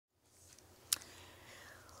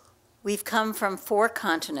We've come from 4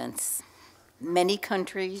 continents, many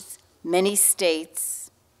countries, many states.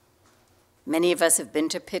 Many of us have been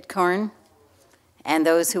to Pitcairn, and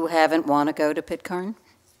those who haven't want to go to Pitcairn.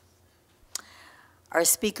 Our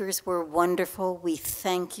speakers were wonderful. We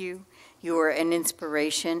thank you. You are an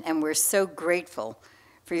inspiration, and we're so grateful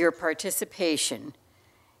for your participation.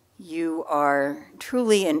 You are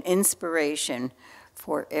truly an inspiration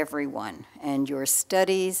for everyone, and your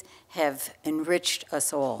studies have enriched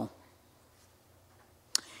us all.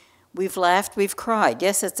 We've laughed, we've cried.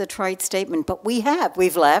 Yes, it's a trite statement, but we have.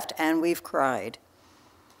 We've laughed and we've cried.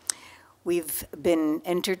 We've been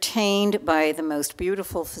entertained by the most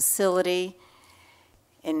beautiful facility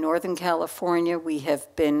in Northern California. We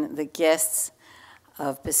have been the guests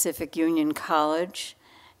of Pacific Union College.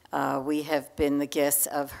 We have been the guests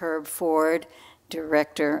of Herb Ford,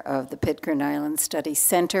 director of the Pitcairn Island Study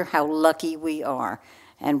Center. How lucky we are,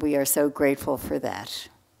 and we are so grateful for that.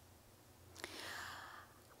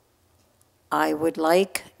 I would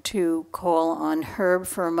like to call on Herb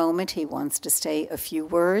for a moment. He wants to say a few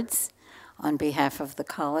words on behalf of the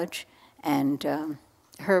college. And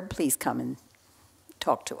Herb, please come and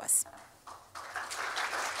talk to us.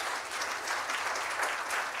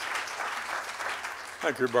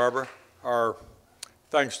 Thank you, Barbara. Our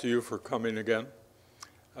thanks to you for coming again.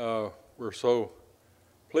 We're so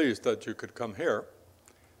pleased that you could come here.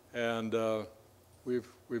 And we've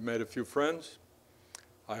made a few friends.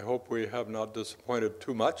 I hope we have not disappointed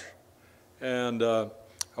too much. And I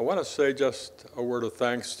want to say just a word of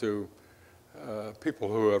thanks to people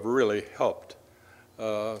who have really helped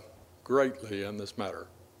greatly in this matter.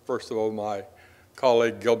 First of all, my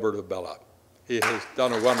colleague Gilbert Abella. He has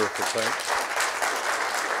done a wonderful thing.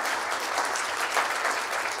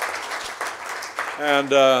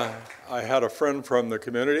 And I had a friend from the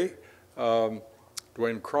community,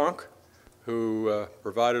 Dwayne Cronk, who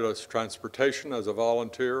provided us transportation as a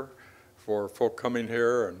volunteer for folk coming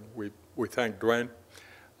here, and we thank Dwayne.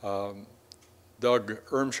 Doug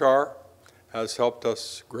Ermshar has helped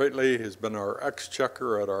us greatly. He's been our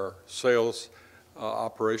ex-checker at our sales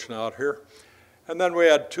operation out here. And then we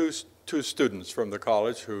had two students from the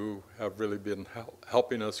college who have really been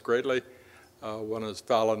helping us greatly. One is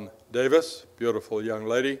Fallon Davis, beautiful young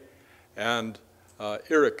lady, and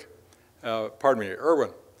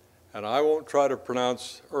Erwin. And I won't try to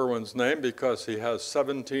pronounce Erwin's name because he has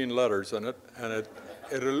 17 letters in it, and it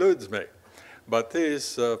eludes me. But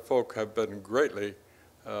these folk have been greatly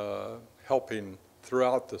helping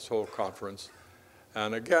throughout this whole conference.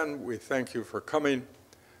 And again, we thank you for coming.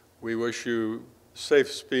 We wish you safe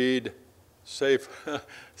speed, safe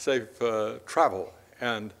travel,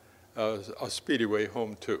 and a speedy way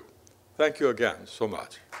home too. Thank you again so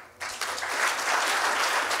much.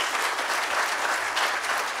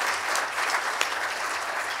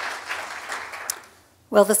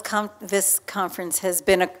 Well, this conference has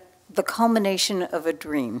been the culmination of a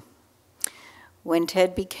dream. When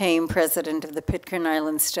Ted became president of the Pitcairn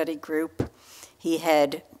Island Study Group, he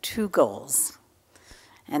had 2 goals.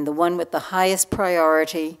 And the one with the highest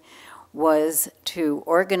priority was to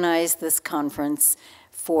organize this conference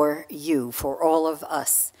for you, for all of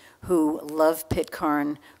us who love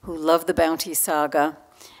Pitcairn, who love the Bounty Saga,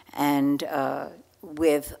 and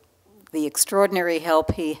with the extraordinary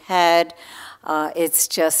help he had, it's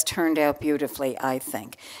just turned out beautifully, I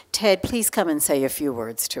think. Ted, please come and say a few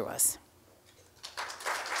words to us.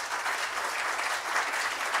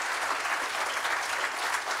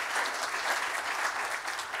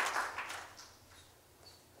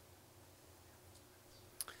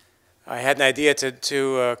 I had an idea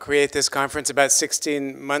to create this conference about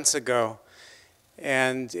 16 months ago,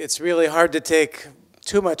 and it's really hard to take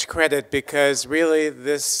too much credit because really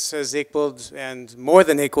this has equaled and more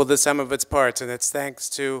than equaled the sum of its parts, and it's thanks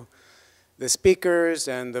to the speakers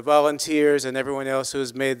and the volunteers and everyone else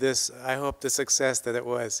who's made this, I hope, the success that it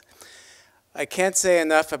was. I can't say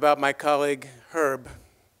enough about my colleague Herb,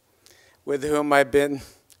 with whom I've been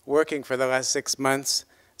working for the last 16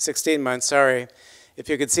 months, sorry. If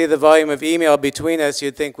you could see the volume of email between us,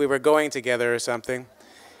 you'd think we were going together or something.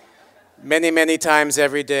 Many, many times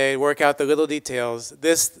every day, work out the little details.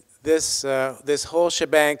 This whole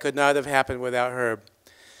shebang could not have happened without Herb.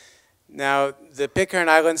 Now, the Pitcairn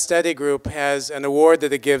Island Study Group has an award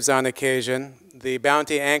that it gives on occasion, the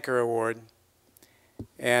Bounty Anchor Award.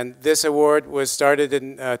 And this award was started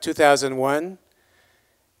in 2001,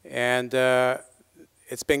 and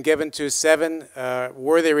it's been given to 7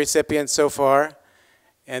 worthy recipients so far.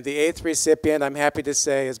 And the 8th recipient, I'm happy to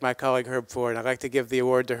say, is my colleague Herb Ford. I'd like to give the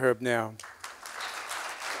award to Herb now.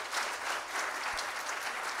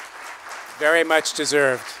 Very much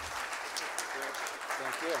deserved.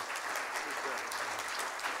 Thank you.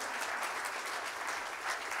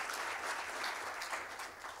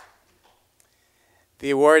 The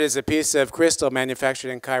award is a piece of crystal manufactured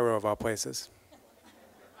in Cairo, of all places.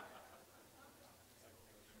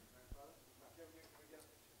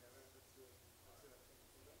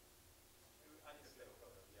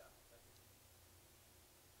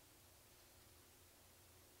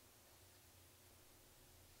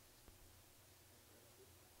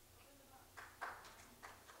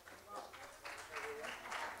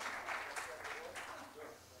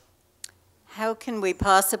 How can we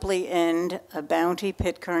possibly end a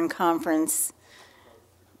Bounty-Pitcairn Conference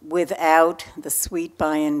without the sweet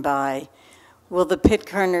by and by? Will the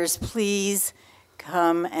Pitcairners please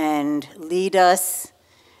come and lead us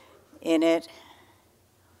in it?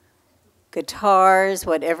 Guitars,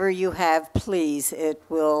 whatever you have, please. It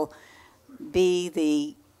will be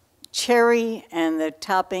the cherry and the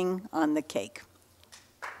topping on the cake.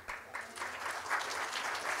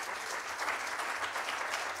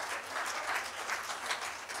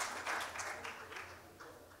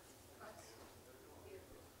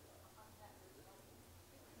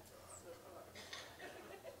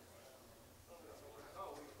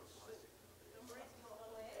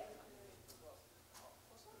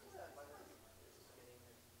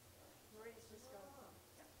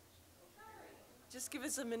 Just give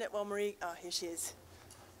us a minute while Marie, oh, here she is.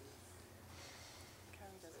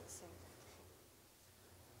 Karen doesn't sing.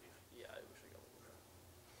 Yeah, I wish I got one more.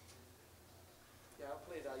 Yeah, I'll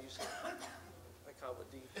play that. You sing. I can't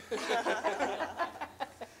with D.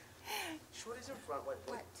 Shorty's in front, white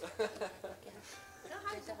boy. Yeah,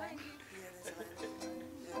 I think you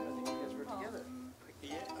guys were together.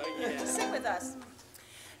 Yeah. Oh, yeah. Sing with us.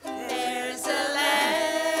 There's a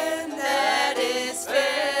land that is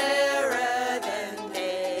fairer than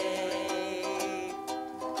day,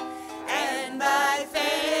 and by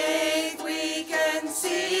faith we can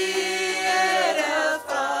see it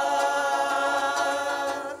afar,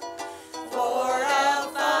 for our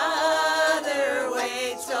Father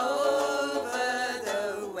waits over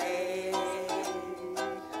the way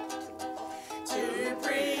to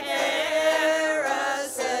prepare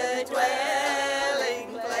us a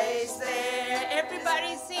dwelling place there.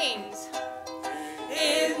 Everybody sings.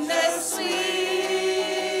 In the sweet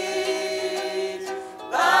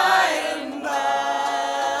by and by,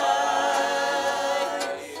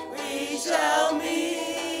 we shall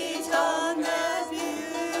meet on that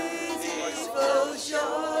beautiful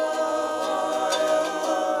shore.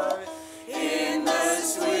 In the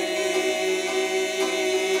sweet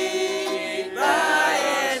by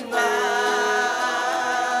and by,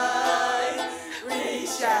 we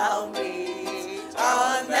shall meet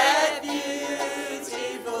on that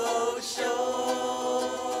beautiful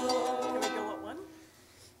shore. Can we go up one?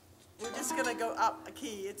 We're just going to go up a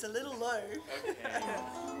key. It's a little low.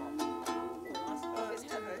 Oh, it's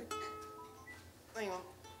too low. Hang on.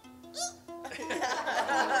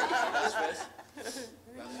 Last verse. Yeah.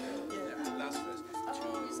 Last verse.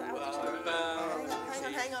 Hang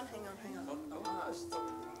on.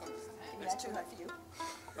 It's too high for you.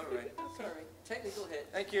 All right. Sorry. Technical hit.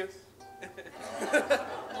 Thank you.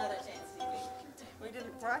 We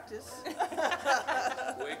didn't practice.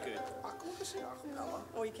 We're good.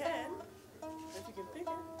 Or you can, if you can pick it.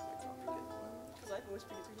 Because I've always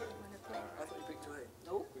picked it too low. I thought you picked 2 8.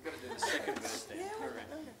 Nope. We've got to do the second verse then. Yeah, All right.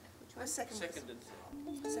 Try second verse. Second and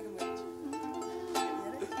Second verse.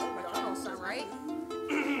 McDonald's song, right?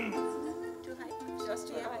 Too high. Just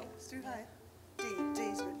too high. It's too high.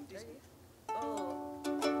 D's good. D's good. Oh.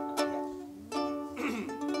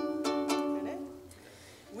 Ready?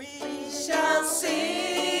 We shall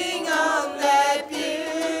sing on that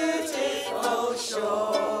beautiful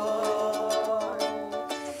shore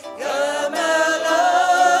the melodious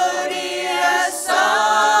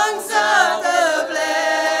songs of the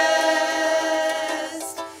blessed,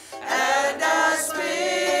 and our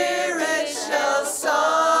spirits shall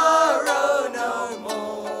sorrow no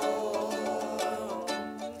more.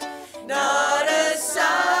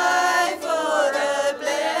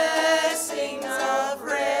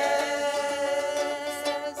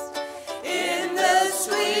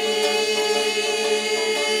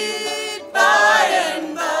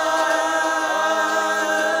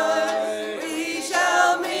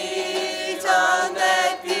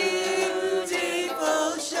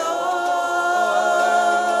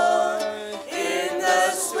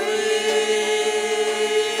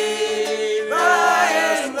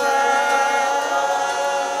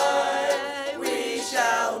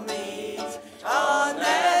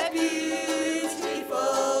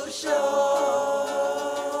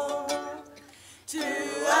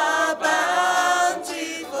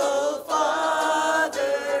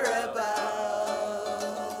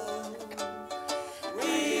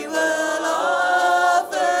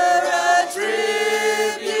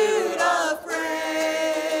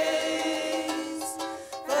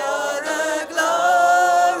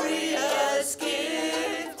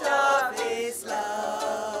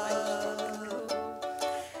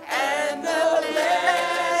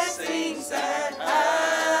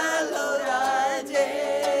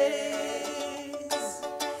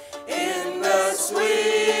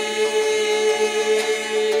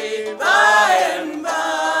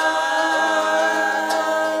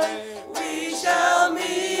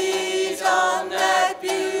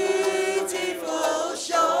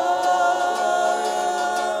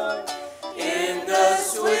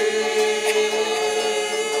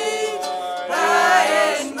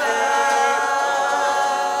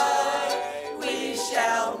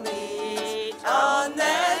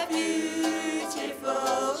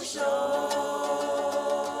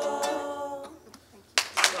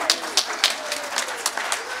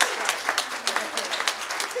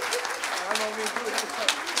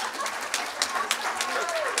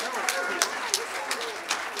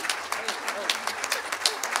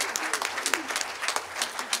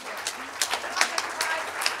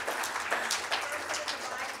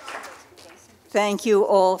 Thank you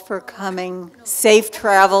all for coming. Safe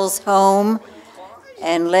travels home.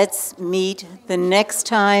 And let's meet the next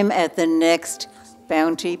time at the next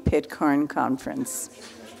Bounty-Pitcairn Conference.